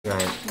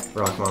giant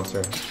rock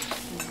monster.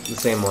 The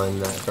same one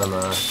that from,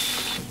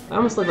 I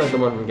almost look like the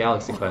one from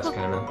Galaxy Quest,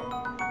 kind of.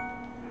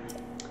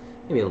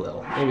 Maybe a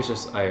little. Maybe it's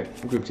just I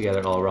grouped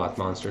together all rock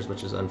monsters,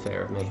 which is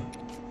unfair of me.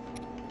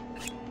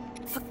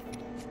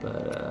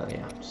 But,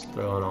 yeah, just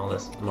throwing all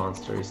this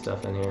monster-y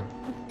stuff in here.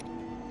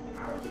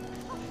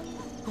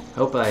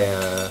 Hope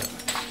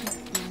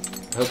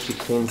hope she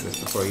cleans this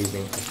before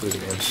using it for food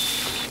again.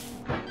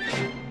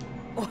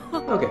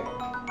 Okay.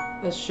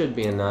 That should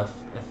be enough,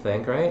 I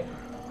think, right?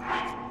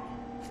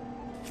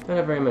 Don't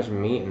have very much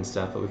meat and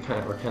stuff, but we're kind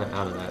of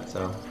out of that,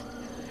 so.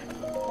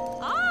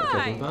 The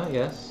cooking pot,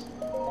 yes.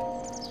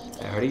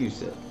 I already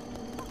used it.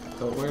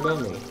 Don't worry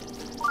about me.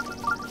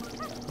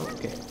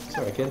 Okay,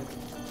 sorry, kid.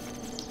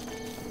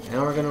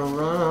 Now we're gonna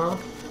run off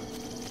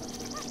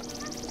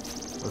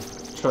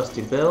with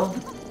trusty Bill.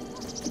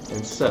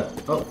 And so,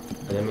 oh,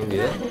 I didn't mean to do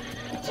that.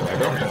 Sorry,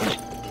 Bill.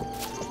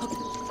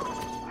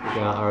 We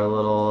got our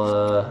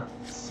little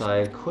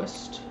side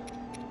quest.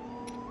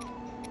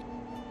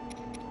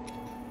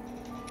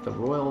 The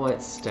Royal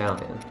White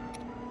Stallion.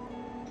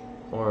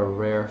 Or a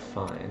rare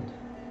find.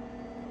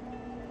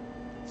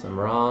 Some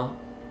raw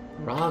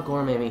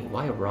gourmet meat.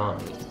 Why raw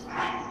meat?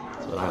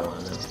 That's what I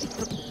want to know.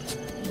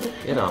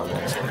 Get on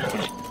there.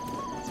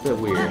 It's a bit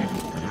weird.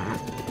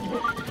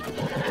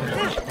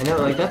 I know,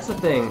 like, that's the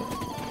thing.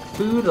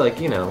 Food,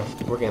 like, you know,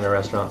 working in a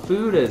restaurant,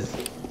 food is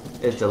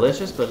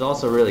delicious, but it's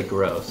also really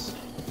gross.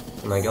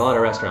 And, like, a lot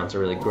of restaurants are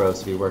really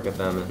gross if you work at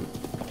them, and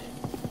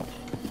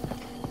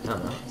I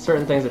don't know.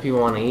 Certain things that people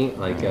want to eat,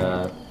 like,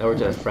 I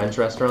worked at a French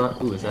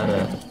restaurant. Ooh, is that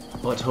a...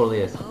 Oh, it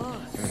totally is.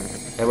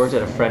 I worked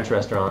at a French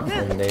restaurant,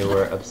 and they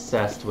were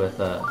obsessed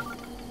with,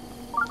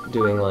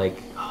 doing,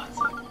 like... Oh, it's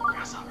like,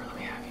 grasshopper, let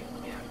me have you,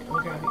 let me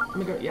grab you, let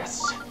me grab you,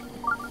 yes!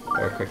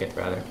 Or a cricket,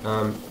 rather.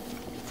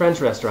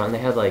 French restaurant, and they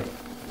had, like,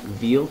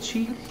 veal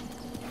cheek?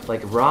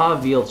 Like, raw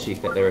veal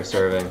cheek that they were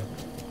serving.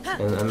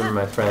 And I remember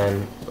my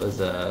friend was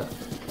a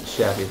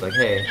chef, he's like,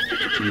 hey,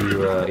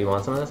 do you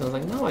want some of this? I was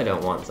like, no, I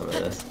don't want some of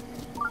this.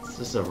 It's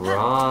just a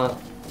raw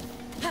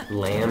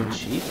lamb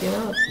cheek, you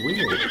know? It's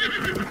weird.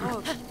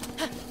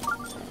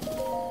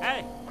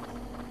 Hey.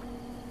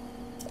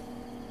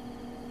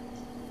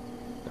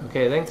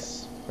 Okay,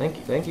 thanks.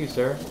 Thank you,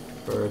 sir,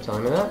 for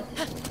telling me that.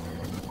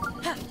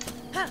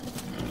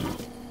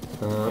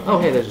 Oh,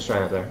 hey, there's a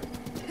shrine up there.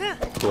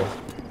 Cool.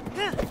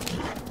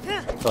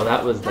 Oh,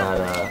 that was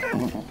that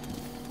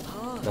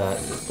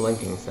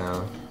blinking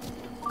sound.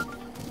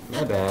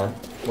 My bad.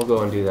 We'll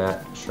go and do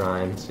that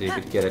shrine so you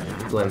could get a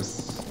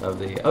glimpse of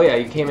the... Oh yeah,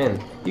 you came in.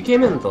 You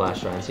came in with the last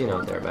shrine, so you know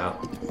what they're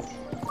about.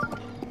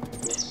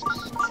 Let's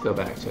go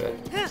back to it.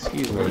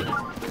 Excuse me. Did I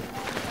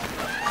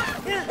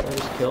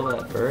just kill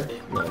that bird?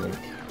 No, I didn't.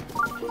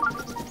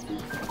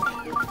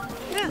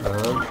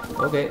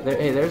 Okay,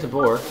 hey, there's a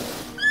boar.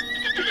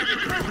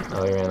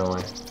 Oh, he ran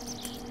away.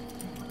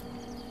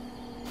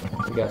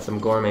 We got some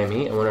gourmet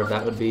meat. I wonder if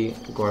that would be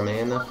gourmet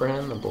enough for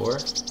him, a boar.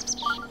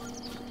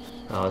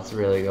 Oh, it's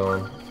really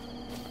going.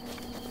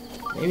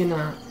 Maybe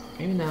not.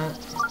 Maybe not.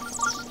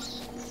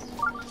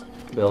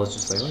 Bill is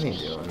just like, what are you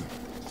doing?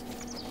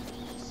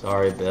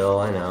 Sorry, Bill.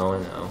 I know, I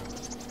know.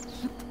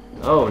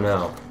 Oh,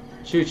 no.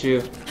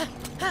 Choo-choo.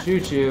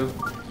 Choo-choo.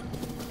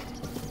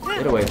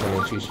 Get away from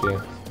me,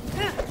 choo-choo.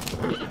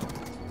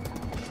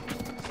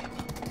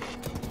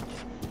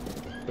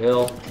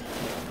 Bill.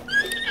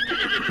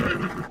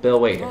 Bill,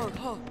 wait here.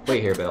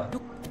 Wait here, Bill.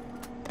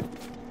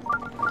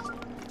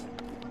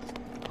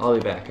 I'll be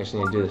back. I just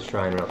need to do the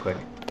shrine real quick.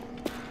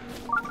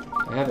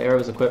 I have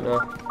arrows equipped now?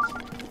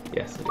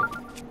 Yes, I do.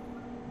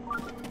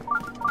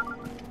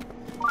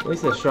 At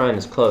least the shrine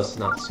is close. It's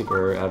not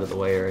super out of the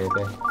way or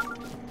anything.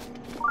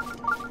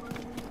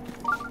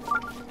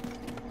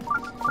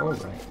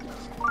 Alright.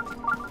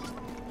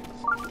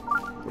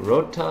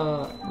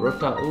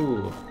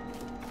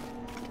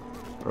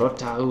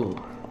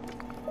 Rota'u.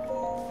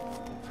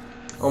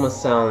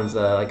 Almost sounds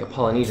like a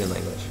Polynesian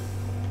language.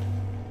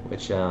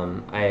 Which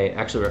I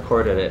actually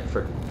recorded it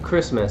for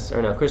Christmas,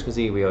 or no, Christmas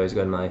Eve. We always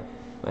go to my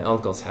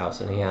uncle's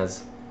house, and he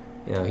has,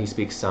 you know, he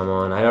speaks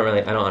Samoan. I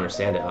don't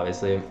understand it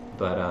obviously,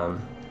 but I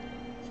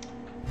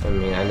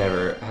mean, I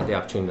never had the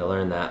opportunity to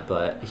learn that.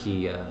 But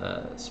he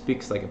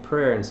speaks like a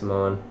prayer in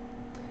Samoan,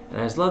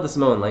 and I just love the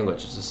Samoan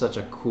language. It's just such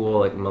a cool,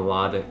 like,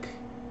 melodic,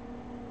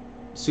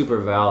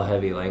 super vowel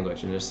heavy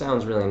language, and it just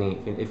sounds really neat.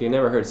 If you've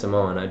never heard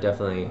Samoan, I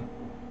definitely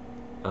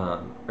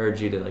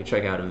urge you to, like,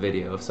 check out a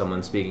video of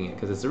someone speaking it,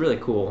 because it's really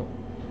cool.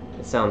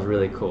 It sounds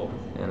really cool,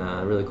 and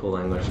a really cool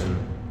language, and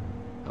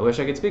I wish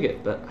I could speak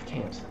it, but I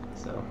can't,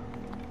 so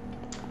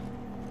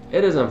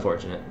it is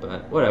unfortunate,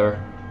 but whatever.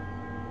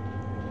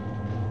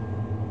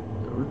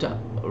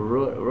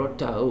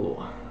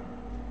 Rota'u.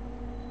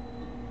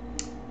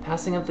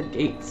 Passing up the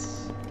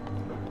gates.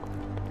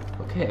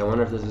 Okay, I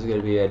wonder if this is going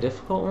to be a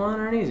difficult one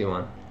or an easy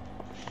one.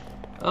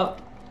 Oh,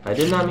 I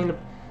did not mean to...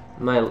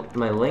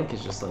 My link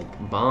is just like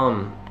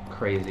bomb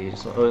crazy.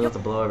 Just always have to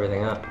blow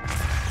everything up.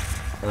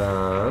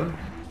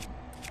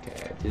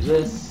 Okay, do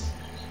this.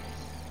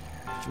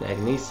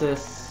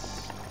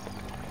 Magnesis.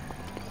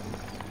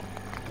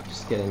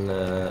 Just getting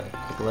a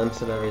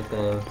glimpse of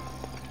everything.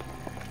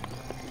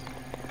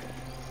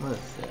 What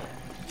is that?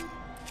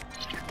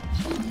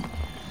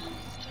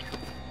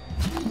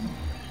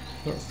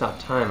 Can't stop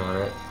time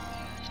on it.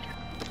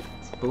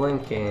 It's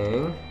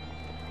blinking.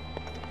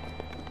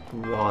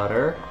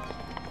 Water.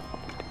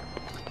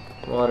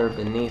 Water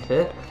beneath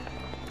it.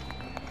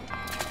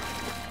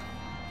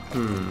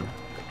 I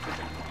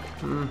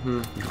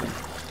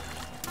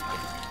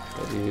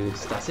do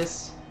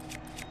stasis?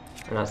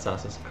 Or not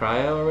stasis,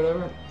 cryo or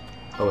whatever?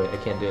 Oh wait, I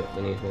can't do it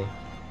beneath me.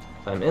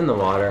 If I'm in the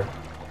water.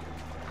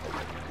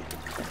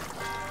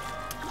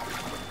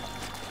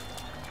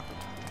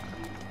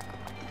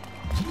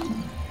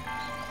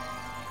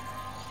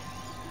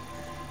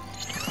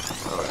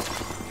 Alright.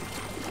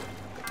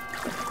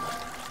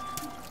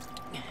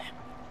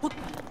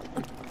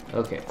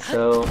 Okay,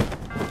 so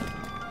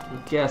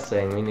I'm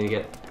guessing we need to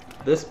get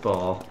this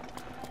ball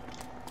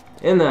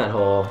in that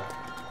hole.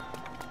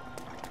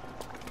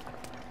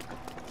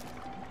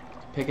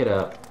 Pick it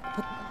up.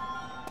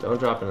 Don't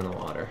drop it in the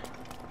water.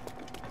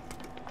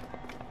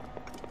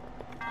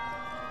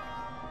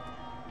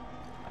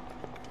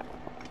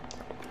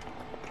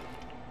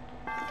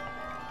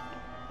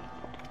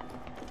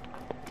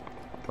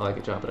 Well, I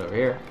could drop it over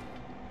here.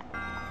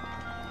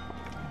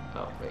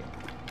 Oh, wait.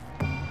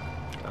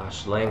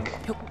 Gosh, Link.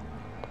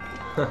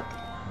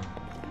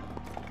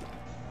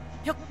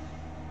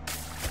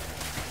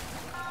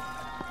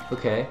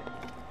 Okay.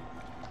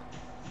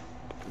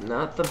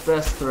 Not the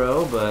best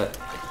throw, but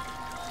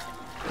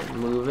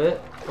move it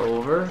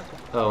over.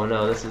 Oh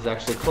no, this is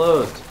actually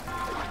closed.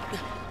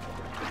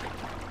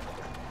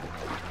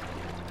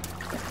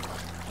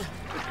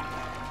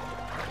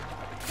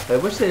 I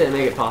wish they didn't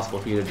make it possible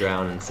for you to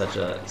drown in such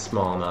a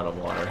small amount of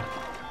water.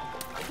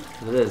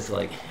 It is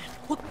like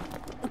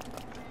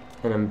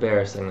an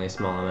embarrassingly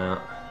small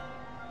amount.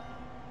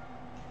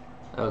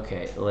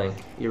 Okay,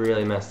 Link, you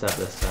really messed up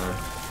this time.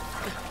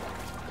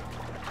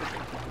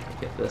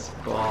 Get this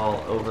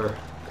ball over.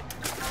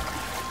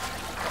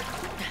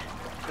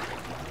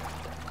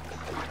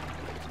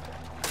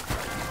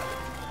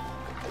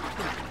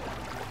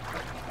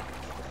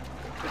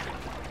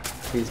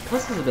 These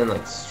puzzles have been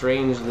like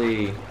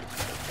strangely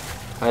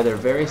either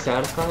very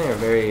satisfying or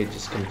very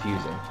just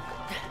confusing.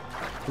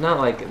 Not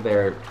like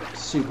they're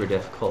super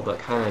difficult, but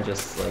kind of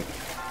just like,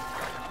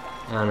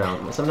 I don't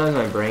know, sometimes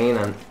my brain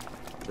and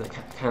the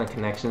kind of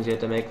connections you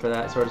have to make for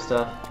that sort of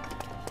stuff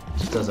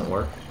just doesn't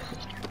work.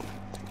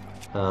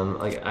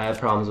 Like I have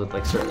problems with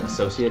like certain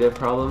associative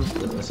problems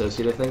with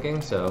associative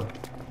thinking, so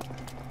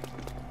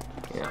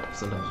you know,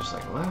 sometimes just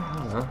like, well, I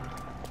don't know.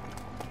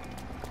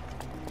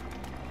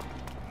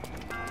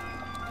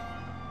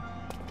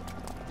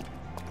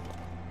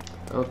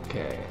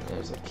 Okay,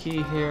 there's a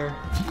key here.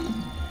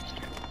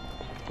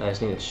 I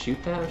just need to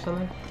shoot that or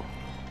something?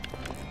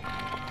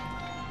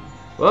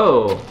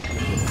 Whoa!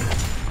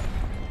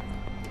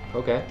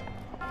 Okay.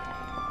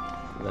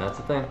 That's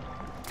a thing.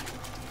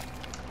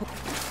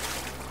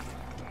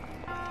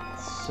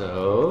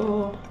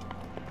 So...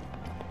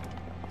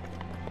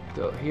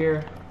 go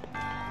here.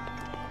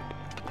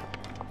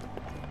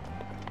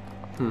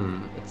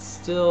 It's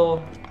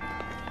still...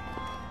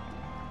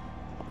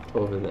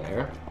 over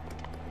there.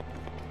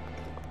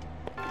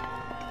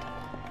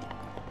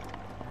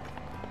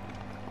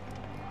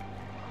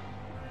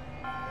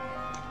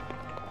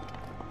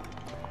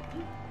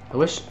 I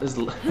wish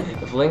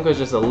if Link was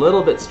just a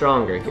little bit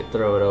stronger, he could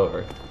throw it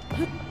over.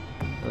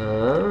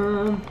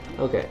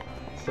 Okay,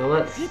 so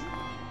let's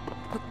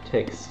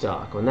take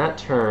stock. When that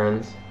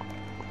turns,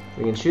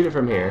 we can shoot it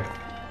from here.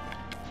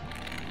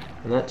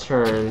 When that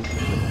turns,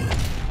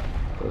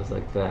 goes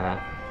like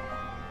that.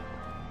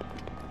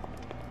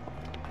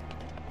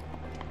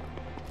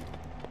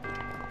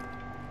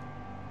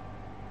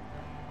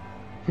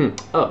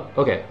 Oh,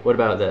 okay, what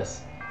about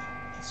this?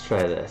 Let's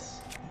try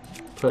this.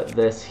 Put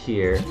this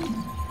here.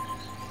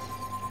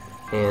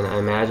 And I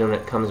imagine when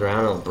it comes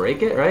around, it'll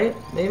break it, right?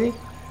 Maybe?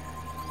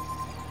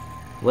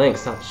 Link,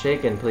 stop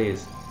shaking,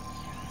 please.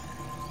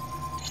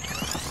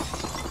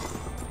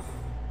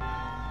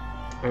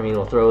 I mean,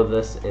 we'll throw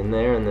this in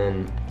there and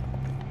then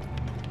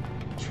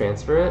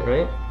transfer it,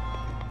 right?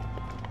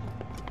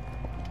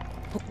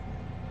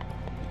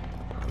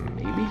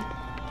 Maybe?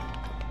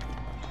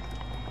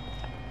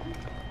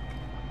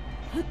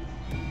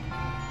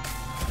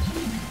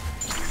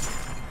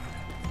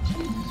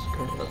 Just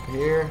go up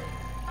here.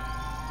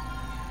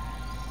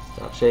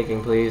 Stop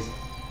shaking, please.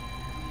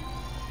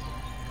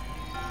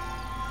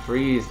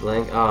 Freeze,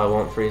 Link. Oh, I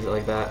won't freeze it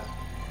like that.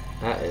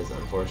 That is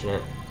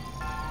unfortunate.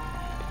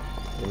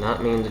 Did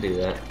not mean to do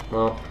that.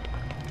 Well,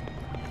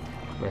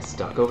 am I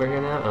stuck over here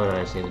now? Oh no,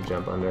 I just need to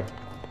jump under.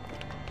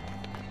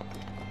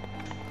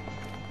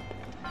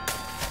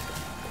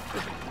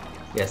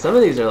 Yeah, some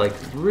of these are like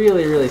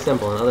really, really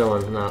simple, and other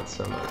ones not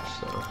so much.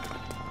 So.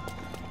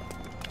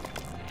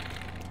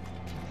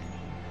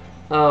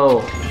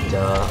 Oh,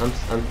 duh.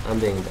 I'm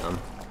being dumb.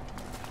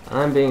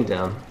 I'm being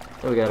dumb.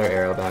 Oh, we got our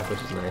arrow back, which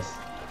is nice.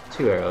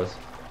 2 arrows.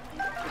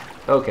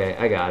 Okay,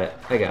 I got it.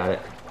 I got it.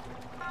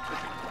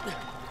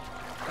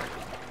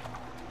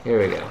 Here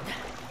we go.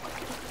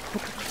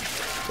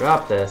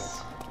 Drop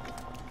this.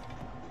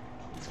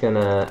 It's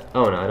gonna...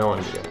 Oh no, I don't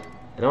want to do that.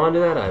 I don't want to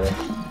do that either.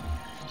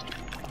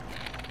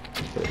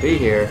 It's gonna be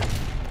here.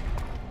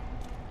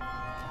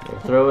 I'm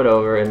gonna throw it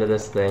over into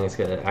this thing. It's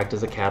gonna act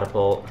as a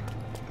catapult.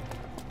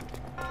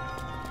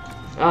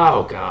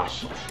 Oh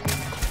gosh.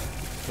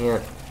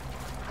 Can't.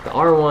 The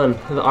R1,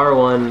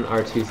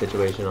 R2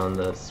 situation on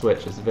the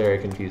Switch is very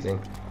confusing.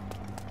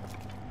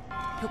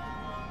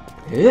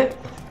 Yeah.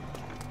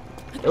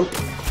 Nope.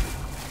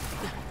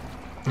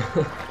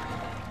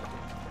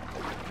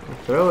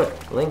 Throw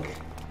it, Link.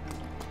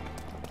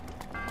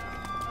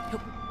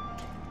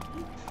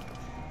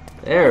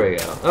 There we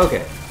go.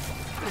 Okay.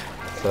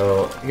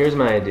 So here's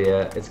my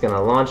idea. It's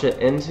gonna launch it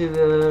into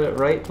the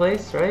right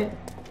place, right?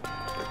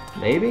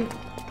 Maybe?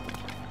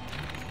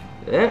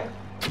 Yeah.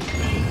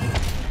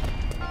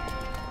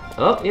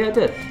 Oh, yeah, it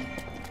did.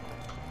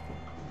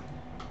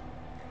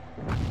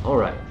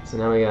 Alright, so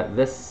now we got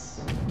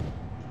this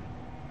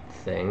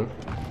thing.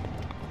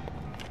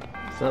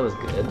 So that was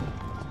good.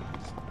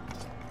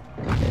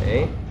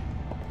 Okay.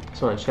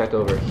 Just want to check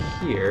over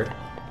here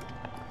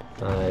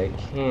if I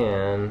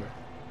can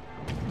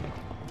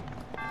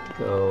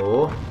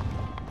go.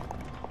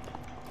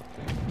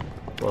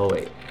 Well,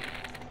 wait.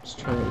 Just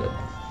trying to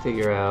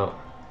figure out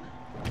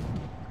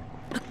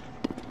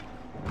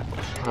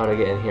how to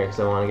get in here because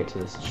I want to get to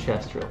this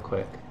chest real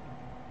quick.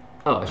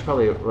 Oh, I should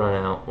probably run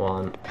out while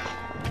I'm...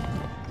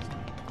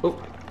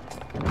 Oop.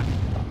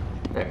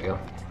 There we go.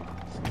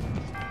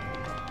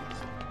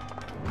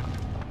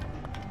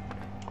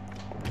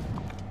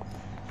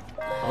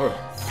 Alright.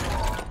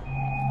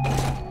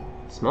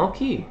 Small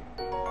key.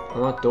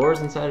 Unlock doors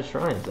inside of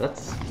shrines.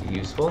 That's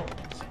useful.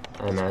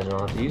 I imagine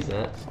I'll have to use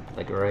that,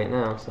 like right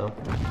now, so...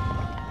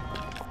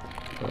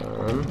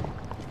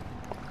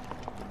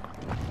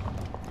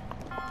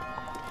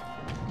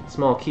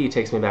 Small key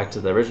takes me back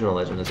to the original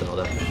Legend of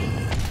Zelda.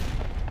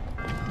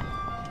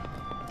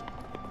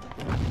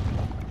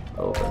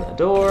 Open the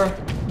door.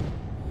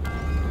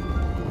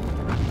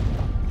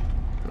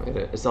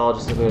 It's all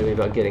just going to be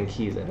about getting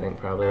keys, I think,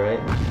 probably, right?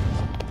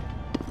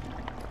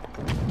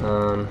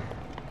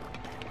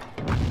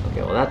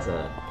 Okay, well that's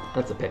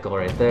a pickle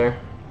right there.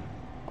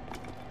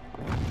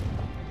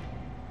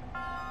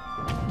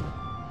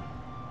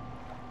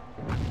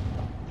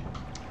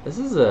 This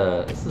is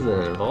an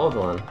involved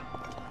one.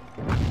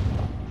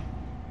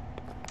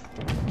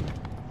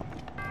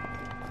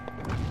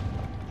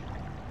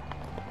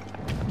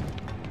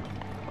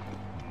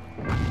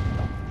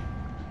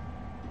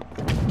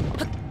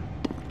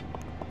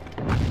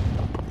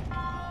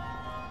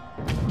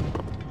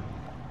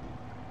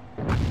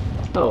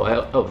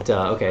 Oh,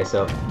 duh. Okay,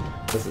 so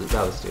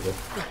that was stupid.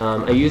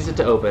 I used it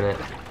to open it.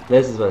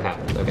 This is what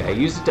happened. Okay, I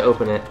used it to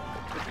open it.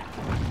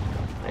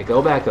 I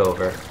go back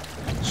over,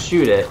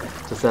 shoot it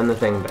to send the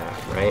thing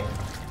back, right?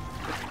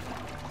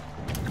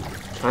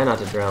 Try not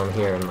to drown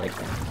here in like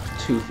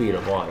 2 feet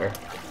of water.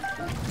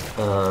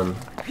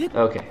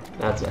 Okay,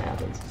 that's what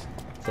happens.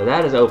 So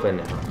that is open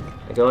now.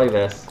 I go like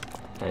this.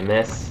 I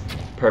miss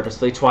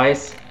purposefully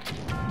twice.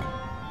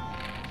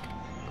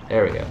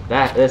 There we go.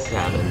 This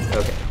happens.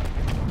 Okay.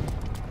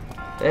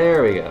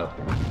 There we go.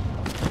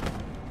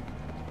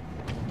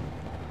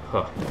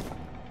 Huh.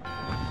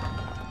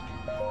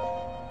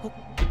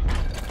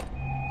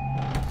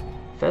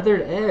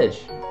 Feathered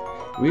Edge.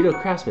 Rito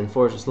craftsman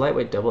forged this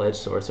lightweight double-edged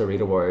sword so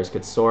Rito warriors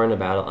could soar into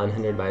battle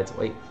unhindered by its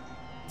weight.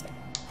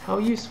 How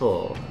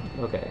useful.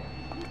 Okay.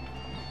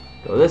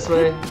 Go this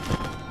way.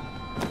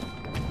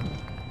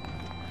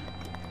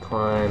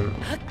 Climb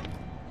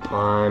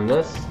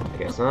this. I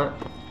guess not.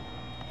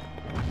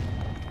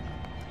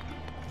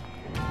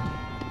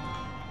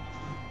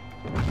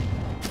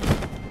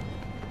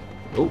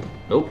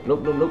 Nope.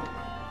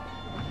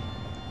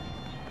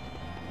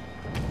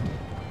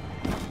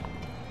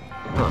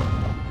 Huh.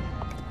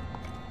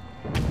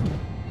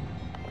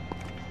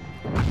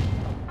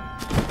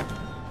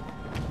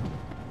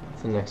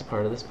 What's the next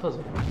part of this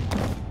puzzle?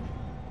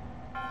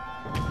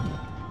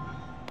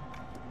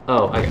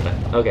 Oh, I got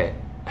it. Okay.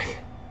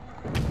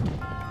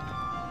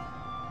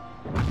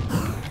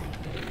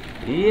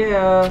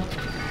 Yeah.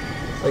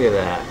 Look at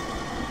that.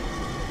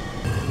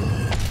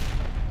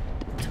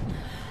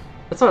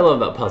 That's what I love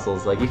about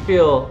puzzles. Like, you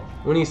feel,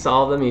 when you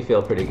solve them, you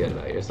feel pretty good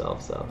about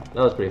yourself. So,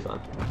 that was pretty fun.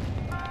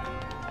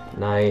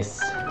 Nice.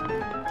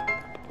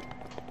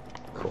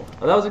 Cool.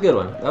 Oh, that was a good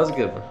one. That was a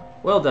good one.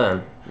 Well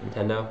done,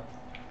 Nintendo.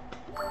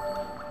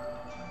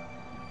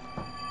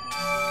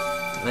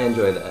 I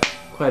enjoyed that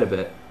quite a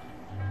bit.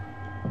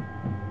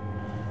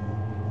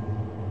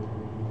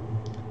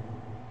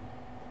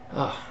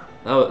 Oh,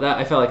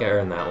 I felt like I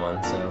earned that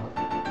one, so.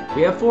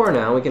 We have 4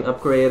 now. We can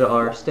upgrade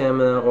our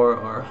stamina or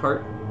our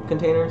heart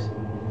containers.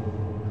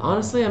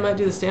 Honestly, I might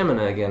do the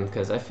stamina again,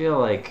 because I feel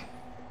like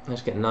I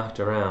just get knocked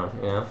around,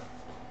 you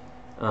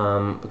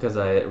know? Because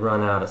I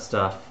run out of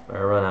stuff, or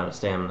I run out of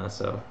stamina,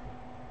 so.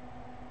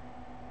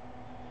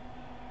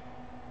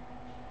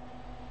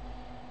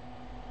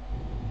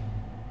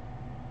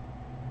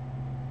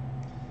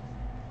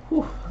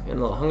 Whew, getting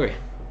a little hungry.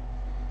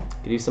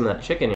 Could use some of that chicken